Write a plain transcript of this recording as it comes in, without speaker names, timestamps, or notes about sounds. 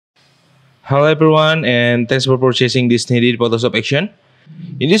Hello everyone and thanks for purchasing this needed Photoshop action.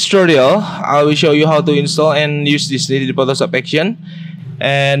 In this tutorial, I will show you how to install and use this needed Photoshop action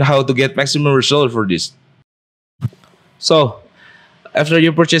and how to get maximum result for this. So, after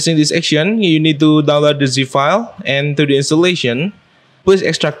you're purchasing this action, you need to download the zip file, and to the installation, please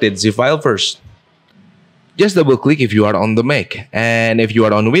extract the zip file first. Just double click if you are on the Mac, and if you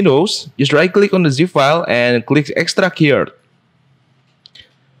are on Windows, just right click on the zip file and click extract here.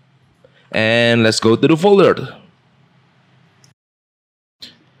 And let's go to the folder.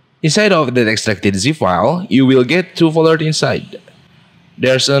 Inside of that extracted zip file, you will get two folders inside.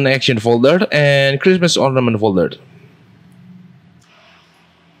 There's an action folder and Christmas ornament folder.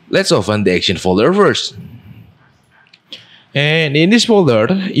 Let's open the action folder first. And in this folder,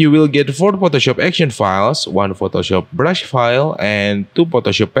 you will get 4 Photoshop action files, 1 Photoshop brush file, and 2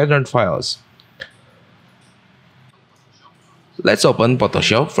 Photoshop pattern files. Let's open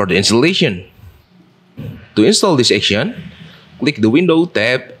Photoshop for the installation. To install this action, click the Window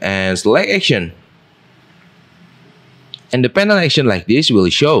tab and select Action. And the panel action like this will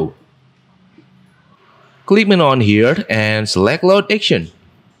show. Click menu on here and select Load Action.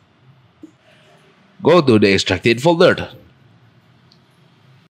 Go to the extracted folder.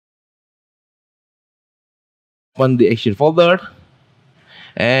 Open the action folder.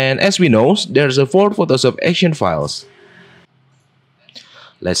 And as we know, there's a 4 Photoshop action files.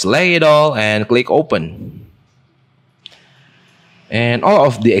 Let's select it all and click Open. And all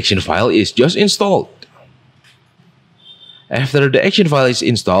of the action file is just installed. After the action file is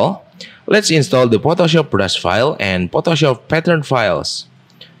installed, let's install the Photoshop brush file and Photoshop pattern files.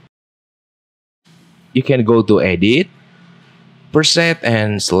 You can go to Edit, Preset,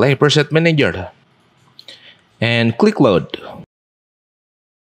 and select Preset Manager. And click Load.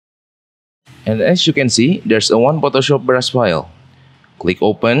 And as you can see, there's a 1 Photoshop brush file. Click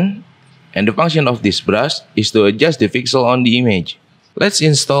Open, and the function of this brush is to adjust the pixel on the image. Let's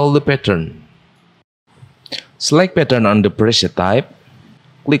install the pattern. Select pattern on the preset type,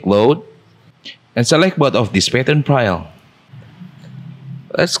 click Load, and select both of this pattern file.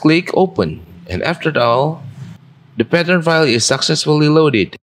 Let's click Open, and after all, the pattern file is successfully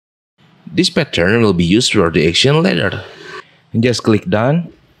loaded. This pattern will be used for the action later. And just click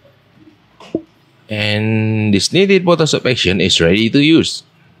Done, and this needed Photoshop action is ready to use.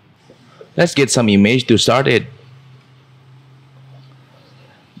 Let's get some image to start it.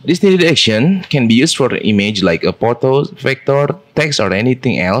 This needed action can be used for an image like a photo, vector, text, or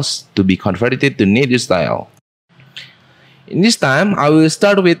anything else to be converted to needed style. In this time, I will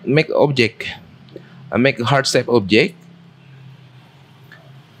start with make object. I make a heart shape object.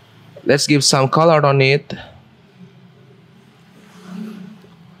 Let's give some color on it.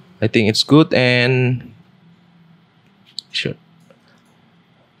 I think it's good and sure.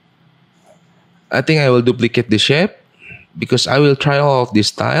 I think I will duplicate the shape because I will try all of this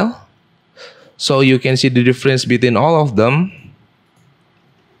style so you can see the difference between all of them.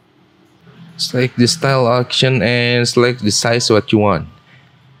 Select the style action and select the size what you want.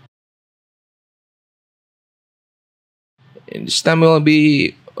 And this time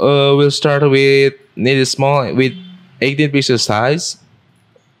we'll start with needed small with 18 pixel size.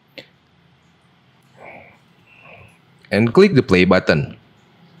 And click the play button.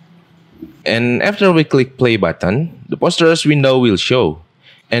 And after we click play button, the posterize window will show.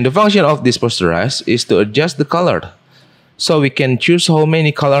 And the function of this posterize is to adjust the color. So we can choose how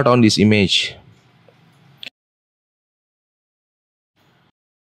many color on this image.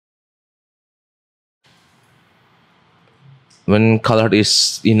 When color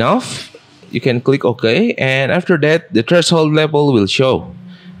is enough, you can click OK, and after that, the threshold level will show.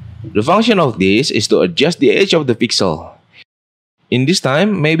 The function of this is to adjust the edge of the pixel. In this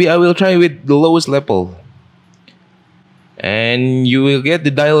time, maybe I will try with the lowest level. And you will get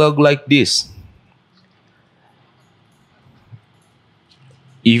the dialog like this.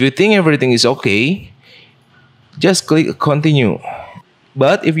 If you think everything is okay, just click continue.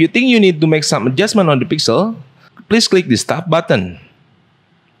 But if you think you need to make some adjustment on the pixel, please click the stop button.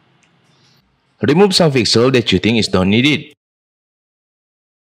 Remove some pixel that you think is not needed.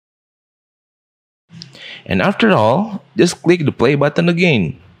 And after all, just click the play button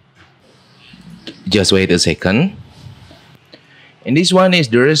again. Just wait a second. And this one is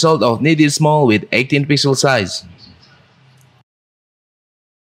the result of needed small with 18 pixel size.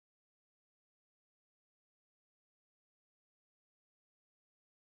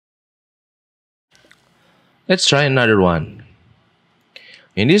 Let's try another one.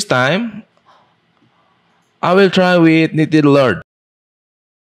 In this time, I will try with needed blurred.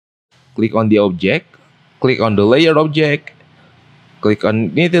 Click on the object, click on the layer object, Click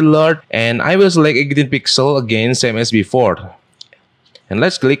on Knitted Large and I will select 18 pixel again, same as before. And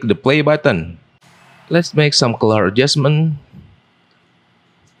let's click the play button. Let's make some color adjustment.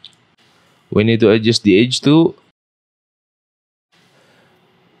 We need to adjust the edge too.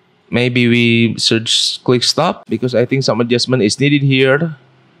 Maybe we search click stop because I think some adjustment is needed here.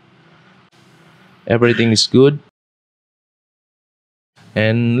 Everything is good.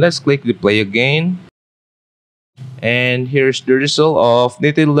 And let's click the play again. And here's the result of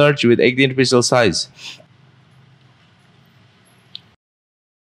Knitted Large with 18 pixel size.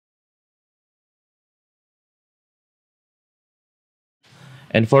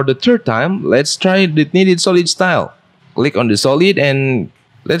 And for the third time, let's try the Knitted Solid style. Click on the solid and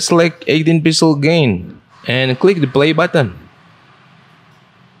let's select 18 pixel again. And click the play button.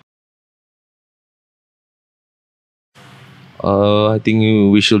 I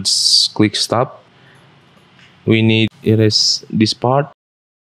think we should click stop. We need erase this part.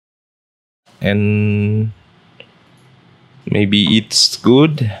 And maybe it's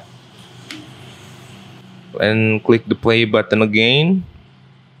good. And click the play button again.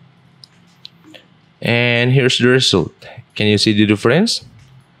 And here's the result. Can you see the difference?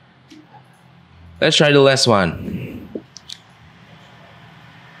 Let's try the last one.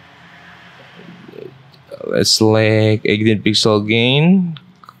 Let's select 18 pixel again.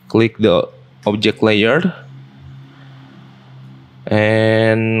 Click the object layer.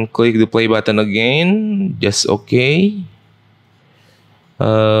 And click the play button again. Just okay.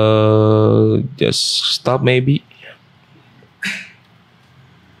 Just stop maybe.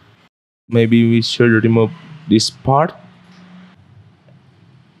 Maybe we should remove this part.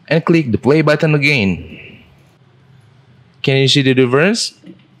 And click the play button again. Can you see the difference?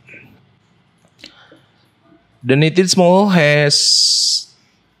 The knitted small has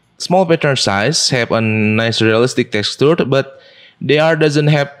small pattern size, have a nice realistic texture, but DR doesn't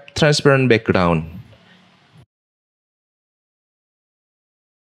have transparent background.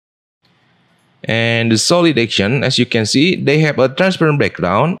 And the solid action, as you can see, they have a transparent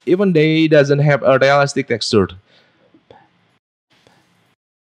background, even they doesn't have a realistic texture.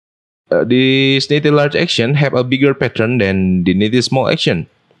 This knitted large action have a bigger pattern than the knitted small action.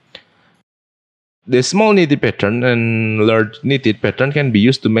 The small knitted pattern and large knitted pattern can be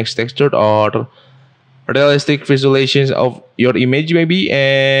used to make textured or realistic visualizations of your image maybe,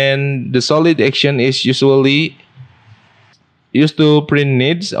 and the solid action is usually used to print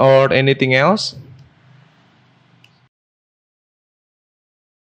needs or anything else.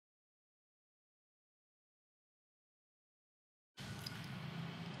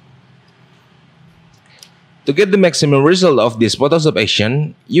 To get the maximum result of this Photoshop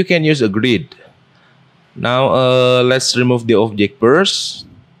action, you can use a grid. Now let's remove the object first.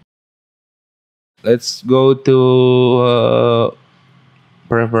 Let's go to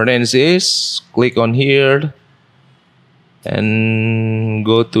preferences, click on here, and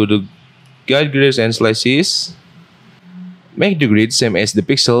go to the guide grids and slices. Make the grid same as the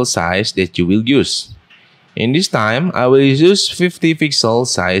pixel size that you will use. In this time, I will use 50 pixel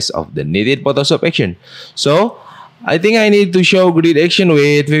size of the knitted Photoshop action. So, I think I need to show grid action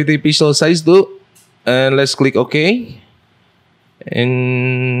with 50 pixel size too. And let's click OK.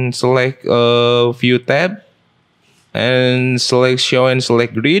 And select a view tab. And select show and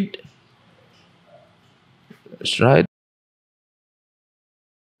select grid. That's right.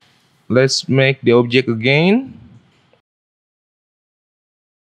 Let's make the object again.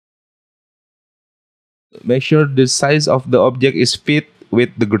 Make sure the size of the object is fit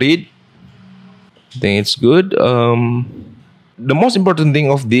with the grid. I think it's good. The most important thing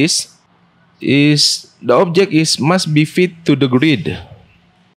of this is the object must be fit to the grid.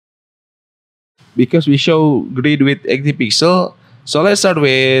 Because we show grid with 80 pixel, so let's start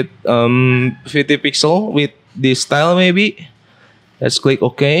with 50 pixel with this style maybe. Let's click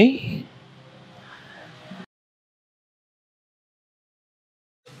OK.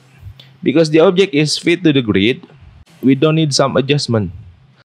 Because the object is fit to the grid, we don't need some adjustment.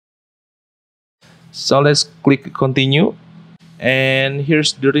 So let's click continue. And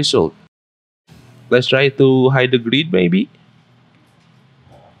here's the result. Let's try to hide the grid maybe.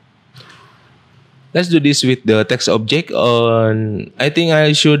 Let's do this with the text object. I think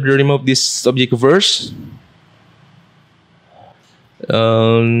I should remove this object first.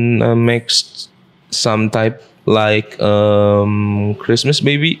 Make some type like Christmas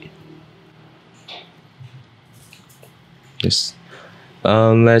maybe. Yes.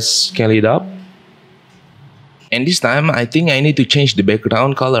 Let's scale it up. And this time, I think I need to change the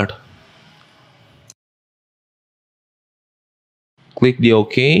background color. Click the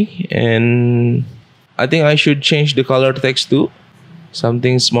OK, and I think I should change the color text too.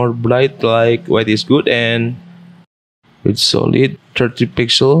 Something's more bright like white is good, and with solid 30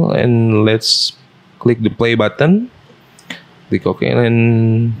 pixel, and let's click the play button. Click OK,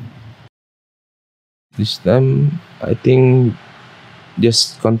 and this time I think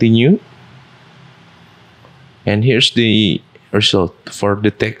just continue. And here's the result for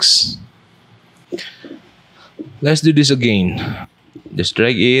the text. Let's do this again. Just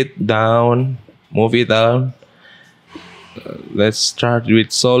drag it down, move it down. Let's start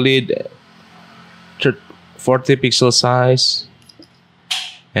with solid 40 pixel size,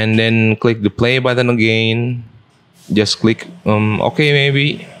 and then click the play button again. Just click OK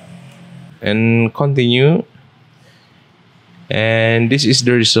maybe, and continue. And this is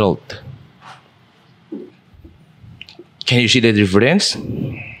the result. Can you see the difference?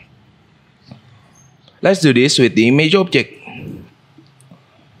 Let's do this with the image object.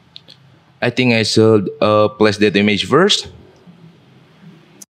 I think I should place that image first.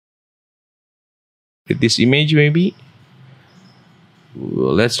 With this image maybe.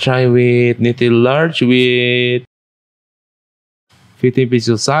 Let's try with Native Large with 15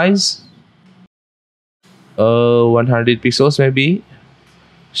 pixel size. 100 pixels maybe.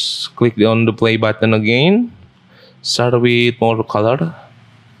 Just click on the play button again. Start with more color.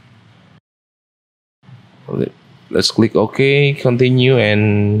 Let's click OK, continue,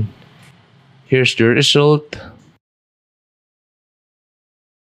 and here's the result.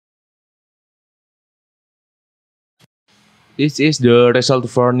 This is the result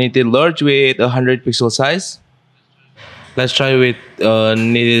for Native Large with 100 pixel size. Let's try with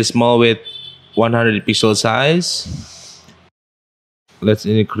Native Small with 100 pixel size. Let's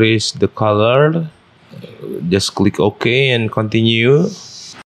increase the color. Just click OK and continue.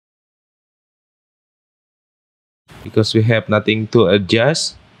 Because we have nothing to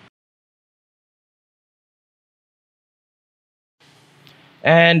adjust.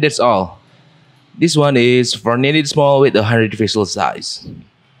 And that's all. This one is for Native Small with 100 pixel size.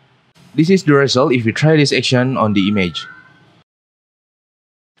 This is the result if you try this action on the image.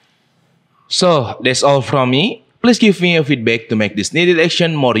 So that's all from me. Please give me a feedback to make this needed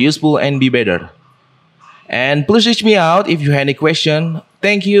action more useful and be better. And please reach me out if you have any question.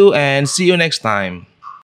 Thank you and see you next time.